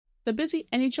The busy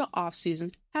NHL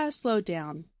offseason has slowed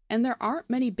down, and there aren't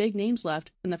many big names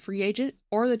left in the free agent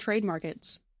or the trade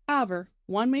markets. However,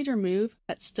 one major move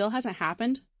that still hasn't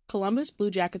happened, Columbus Blue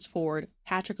Jackets forward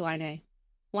Patrik Laine.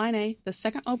 Laine, the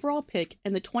second overall pick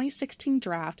in the 2016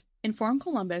 draft, informed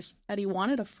Columbus that he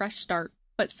wanted a fresh start,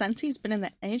 but since he's been in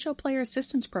the NHL Player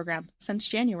Assistance Program since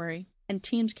January, and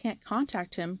teams can't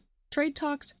contact him, trade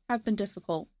talks have been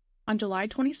difficult. On July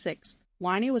 26th,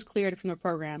 Laine was cleared from the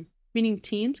program, meaning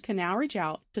teams can now reach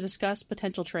out to discuss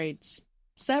potential trades.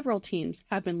 Several teams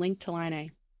have been linked to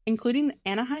Laine, including the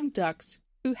Anaheim Ducks,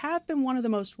 who have been one of the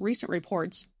most recent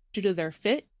reports due to their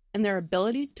fit and their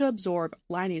ability to absorb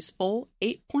Laine's full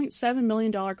 $8.7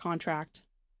 million contract.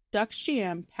 Ducks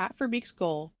GM Pat Verbeek's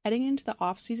goal heading into the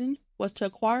offseason was to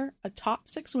acquire a top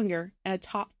 6 winger and a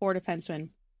top 4 defenseman,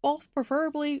 both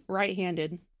preferably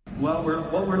right-handed. Well,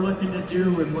 what we're looking to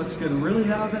do and what's going to really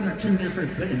happen are two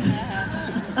different things.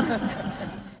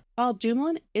 While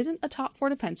Dumoulin isn't a top 4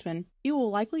 defenseman, he will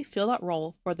likely fill that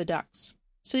role for the Ducks.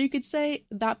 So you could say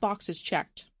that box is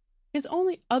checked. His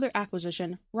only other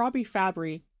acquisition, Robby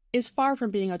Fabbri, is far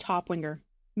from being a top winger,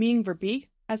 meaning Verbeek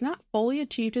has not fully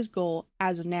achieved his goal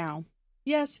as of now.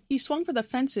 Yes, he swung for the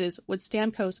fences with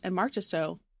Stamkos and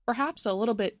Marchessault, perhaps a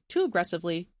little bit too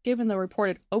aggressively given the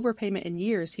reported overpayment in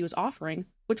years he was offering,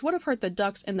 which would have hurt the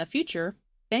Ducks in the future.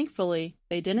 Thankfully,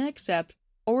 they didn't accept,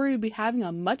 or we would be having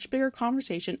a much bigger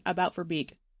conversation about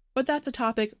Verbeek. But that's a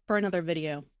topic for another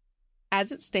video.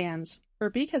 As it stands,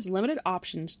 Verbeek has limited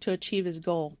options to achieve his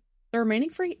goal. The remaining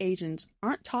free agents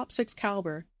aren't top 6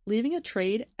 caliber, leaving a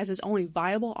trade as his only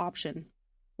viable option.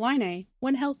 Laine,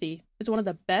 when healthy, is one of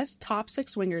the best top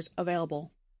 6 wingers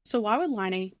available. So why would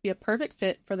Laine be a perfect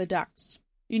fit for the Ducks?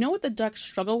 You know what the Ducks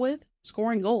struggle with?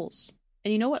 Scoring goals.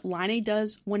 And you know what Laine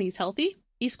does when he's healthy?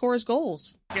 He scores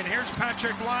goals. And here's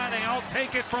Patrik Laine. I'll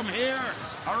take it from here.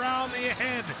 Around the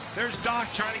head. There's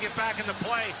Doc trying to get back into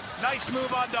play. Nice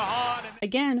move on DeHaan.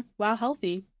 Again, while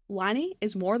healthy, Laine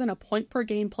is more than a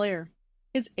point-per-game player.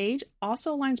 His age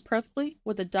also aligns perfectly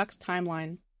with the Ducks'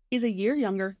 timeline. He's a year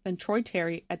younger than Troy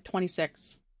Terry at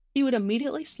 26. He would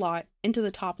immediately slot into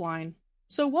the top line.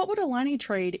 So what would a Laine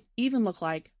trade even look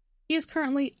like? He is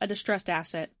currently a distressed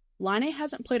asset. Laine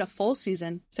hasn't played a full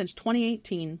season since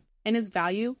 2018, and his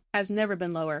value has never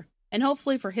been lower. And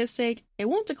hopefully for his sake, it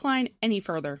won't decline any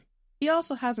further. He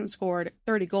also hasn't scored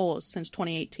 30 goals since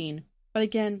 2018, but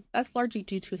again, that's largely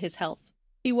due to his health.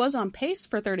 He was on pace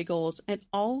for 30 goals in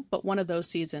all but one of those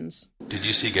seasons. Did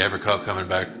you see Gavrikov coming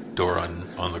back door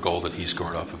on the goal that he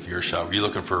scored off of your shot? Were you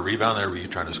looking for a rebound there, or were you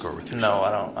trying to score with your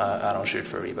shot? No, I don't shoot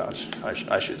for rebounds.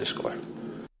 I shoot to score.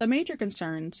 The major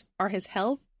concerns are his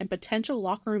health and potential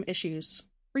locker room issues.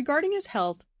 Regarding his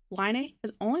health, Laine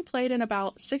has only played in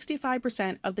about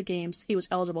 65% of the games he was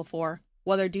eligible for,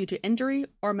 whether due to injury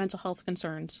or mental health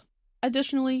concerns.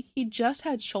 Additionally, he just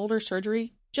had shoulder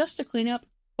surgery just to clean up,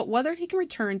 but whether he can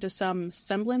return to some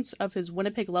semblance of his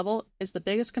Winnipeg level is the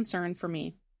biggest concern for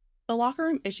me. The locker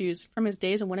room issues from his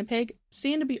days in Winnipeg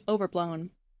seem to be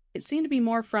overblown. It seemed to be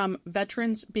more from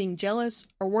veterans being jealous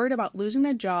or worried about losing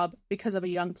their job because of a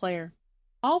young player.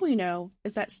 All we know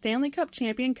is that Stanley Cup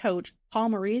champion coach Paul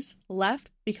Maurice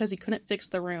left because he couldn't fix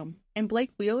the room, and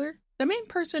Blake Wheeler, the main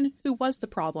person who was the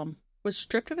problem, was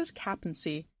stripped of his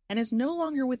captaincy and is no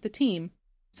longer with the team.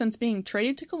 Since being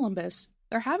traded to Columbus,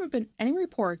 there haven't been any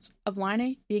reports of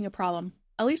Laine being a problem,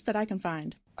 at least that I can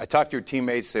find. I talk to your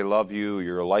teammates, they love you,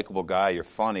 you're a likable guy, you're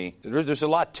funny. There's a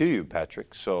lot to you,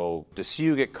 Patrik, so to see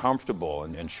you get comfortable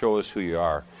and show us who you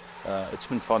are, it's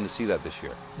been fun to see that this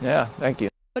year. Yeah, thank you.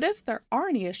 But if there are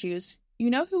any issues, you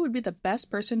know who would be the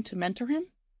best person to mentor him?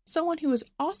 Someone who is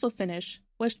also Finnish,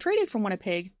 was traded from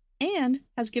Winnipeg, and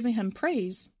has given him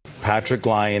praise. Patrik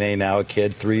Laine, now a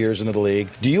kid, 3 years into the league.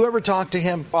 Do you ever talk to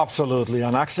him? Absolutely,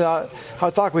 and actually I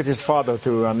talked with his father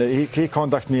too, and he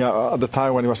contacted me at the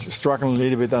time when he was struggling a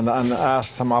little bit and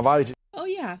asked some advice. Oh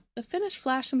yeah, the Finnish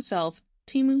Flash himself,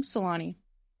 Teemu Selanne.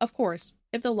 Of course,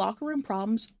 if the locker room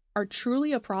problems are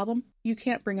truly a problem, you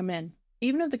can't bring him in,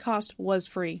 even if the cost was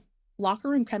free. Locker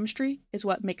room chemistry is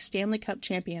what makes Stanley Cup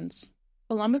champions.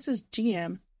 Columbus's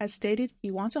GM has stated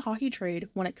he wants a hockey trade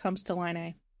when it comes to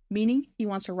Laine, meaning he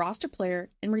wants a roster player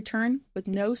in return with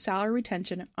no salary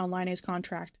retention on Laine's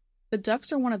contract. The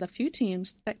Ducks are one of the few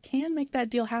teams that can make that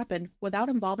deal happen without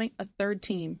involving a third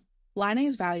team.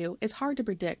 Laine's value is hard to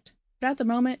predict, but at the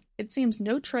moment, it seems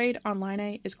no trade on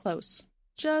Laine is close.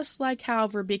 Just like how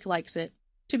Verbeek likes it.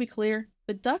 To be clear,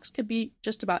 the Ducks could beat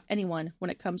just about anyone when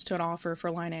it comes to an offer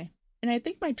for Laine. And I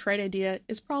think my trade idea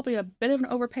is probably a bit of an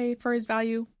overpay for his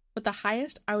value, but the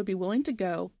highest I would be willing to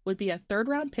go would be a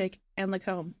third-round pick and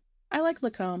Lacombe. I like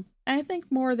Lacombe, and I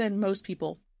think more than most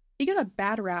people. He got a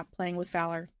bad rap playing with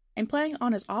Fowler and playing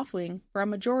on his off wing for a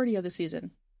majority of the season.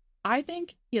 I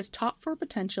think he has top 4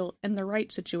 potential in the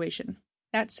right situation.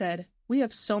 That said, we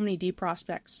have so many deep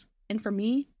prospects, and for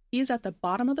me, he is at the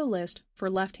bottom of the list for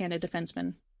left-handed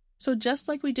defensemen. So just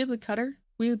like we did with Cutter,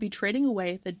 we would be trading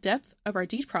away the depth of our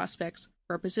deep prospects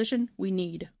for a position we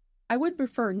need. I would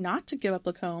prefer not to give up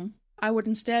Lacombe. I would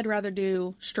instead rather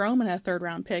do Strome and a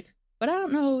 3rd-round pick, but I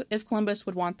don't know if Columbus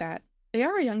would want that. They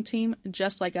are a young team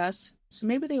just like us, so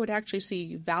maybe they would actually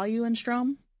see value in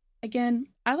Strome. Again,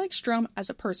 I like Strome as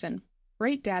a person,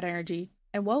 great dad energy,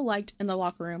 and well-liked in the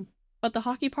locker room, but the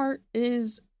hockey part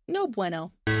is no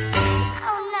bueno.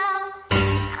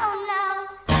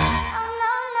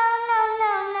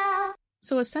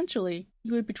 So essentially,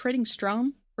 you would be trading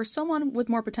Strome for someone with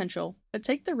more potential, but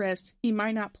take the risk he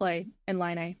might not play in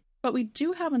Laine. But we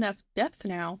do have enough depth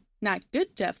now, not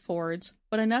good depth forwards,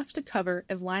 but enough to cover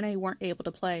if Laine weren't able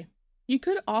to play. You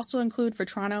could also include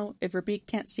Vetrano if Verbeek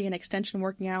can't see an extension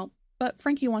working out, but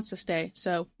Frankie wants to stay,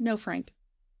 so no Frank.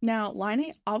 Now,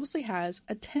 Laine obviously has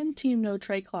a 10-team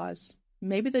no-trade clause.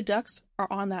 Maybe the Ducks are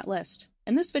on that list,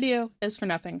 and this video is for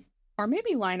nothing. Or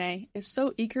maybe Laine is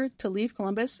so eager to leave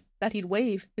Columbus that he'd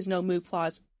waive his no-move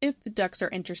clause if the Ducks are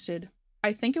interested.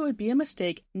 I think it would be a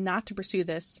mistake not to pursue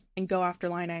this and go after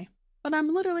Laine. But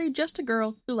I'm literally just a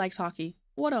girl who likes hockey.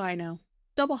 What do I know?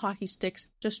 Double Hockey Sticks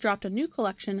just dropped a new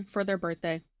collection for their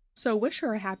birthday. So wish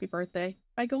her a happy birthday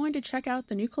by going to check out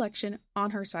the new collection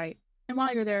on her site. And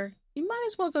while you're there, you might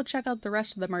as well go check out the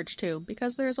rest of the merch too,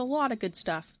 because there's a lot of good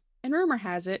stuff. And rumor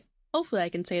has it, hopefully I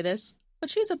can say this, but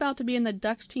she's about to be in the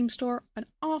Ducks team store an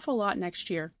awful lot next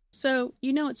year. So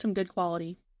you know it's some good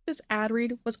quality. This ad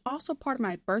read was also part of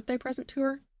my birthday present to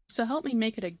her, so help me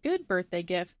make it a good birthday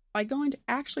gift by going to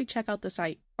actually check out the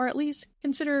site, or at least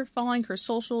consider following her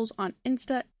socials on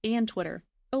Insta and Twitter.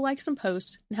 Go like some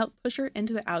posts and help push her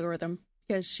into the algorithm,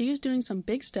 because she is doing some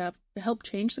big stuff to help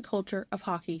change the culture of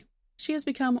hockey. She has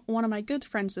become one of my good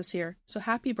friends this year, so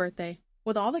happy birthday.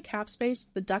 With all the cap space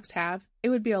the Ducks have, it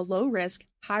would be a low-risk,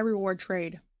 high-reward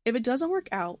trade. If it doesn't work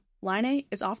out, Laine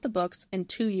is off the books in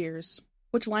 2 years,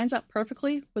 which lines up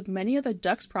perfectly with many of the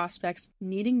Ducks prospects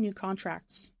needing new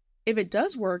contracts. If it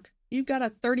does work, you've got a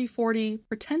 30, 40,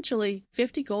 potentially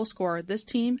 50 goal scorer this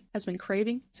team has been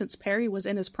craving since Perry was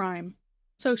in his prime.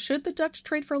 So should the Ducks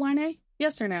trade for Laine?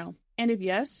 Yes or no? And if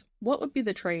yes, what would be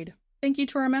the trade? Thank you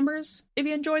to our members. If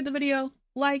you enjoyed the video,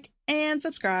 like and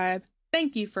subscribe.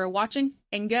 Thank you for watching,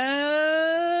 and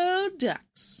go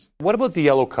Ducks! What about the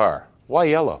yellow car? Why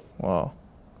yellow? Well,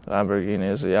 the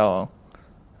Lamborghini is yellow,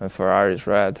 and Ferrari is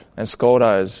red, and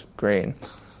Skoda is green.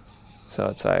 So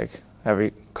it's like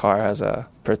every car has a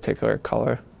particular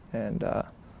color, and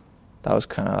that was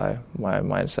kind of my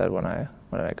mindset when I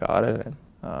got it.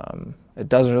 And it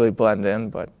doesn't really blend in,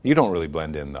 but You don't really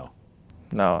blend in, though.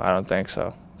 no, I don't think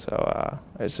so. So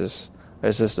it's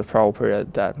just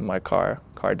appropriate that my car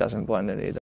doesn't blend in either.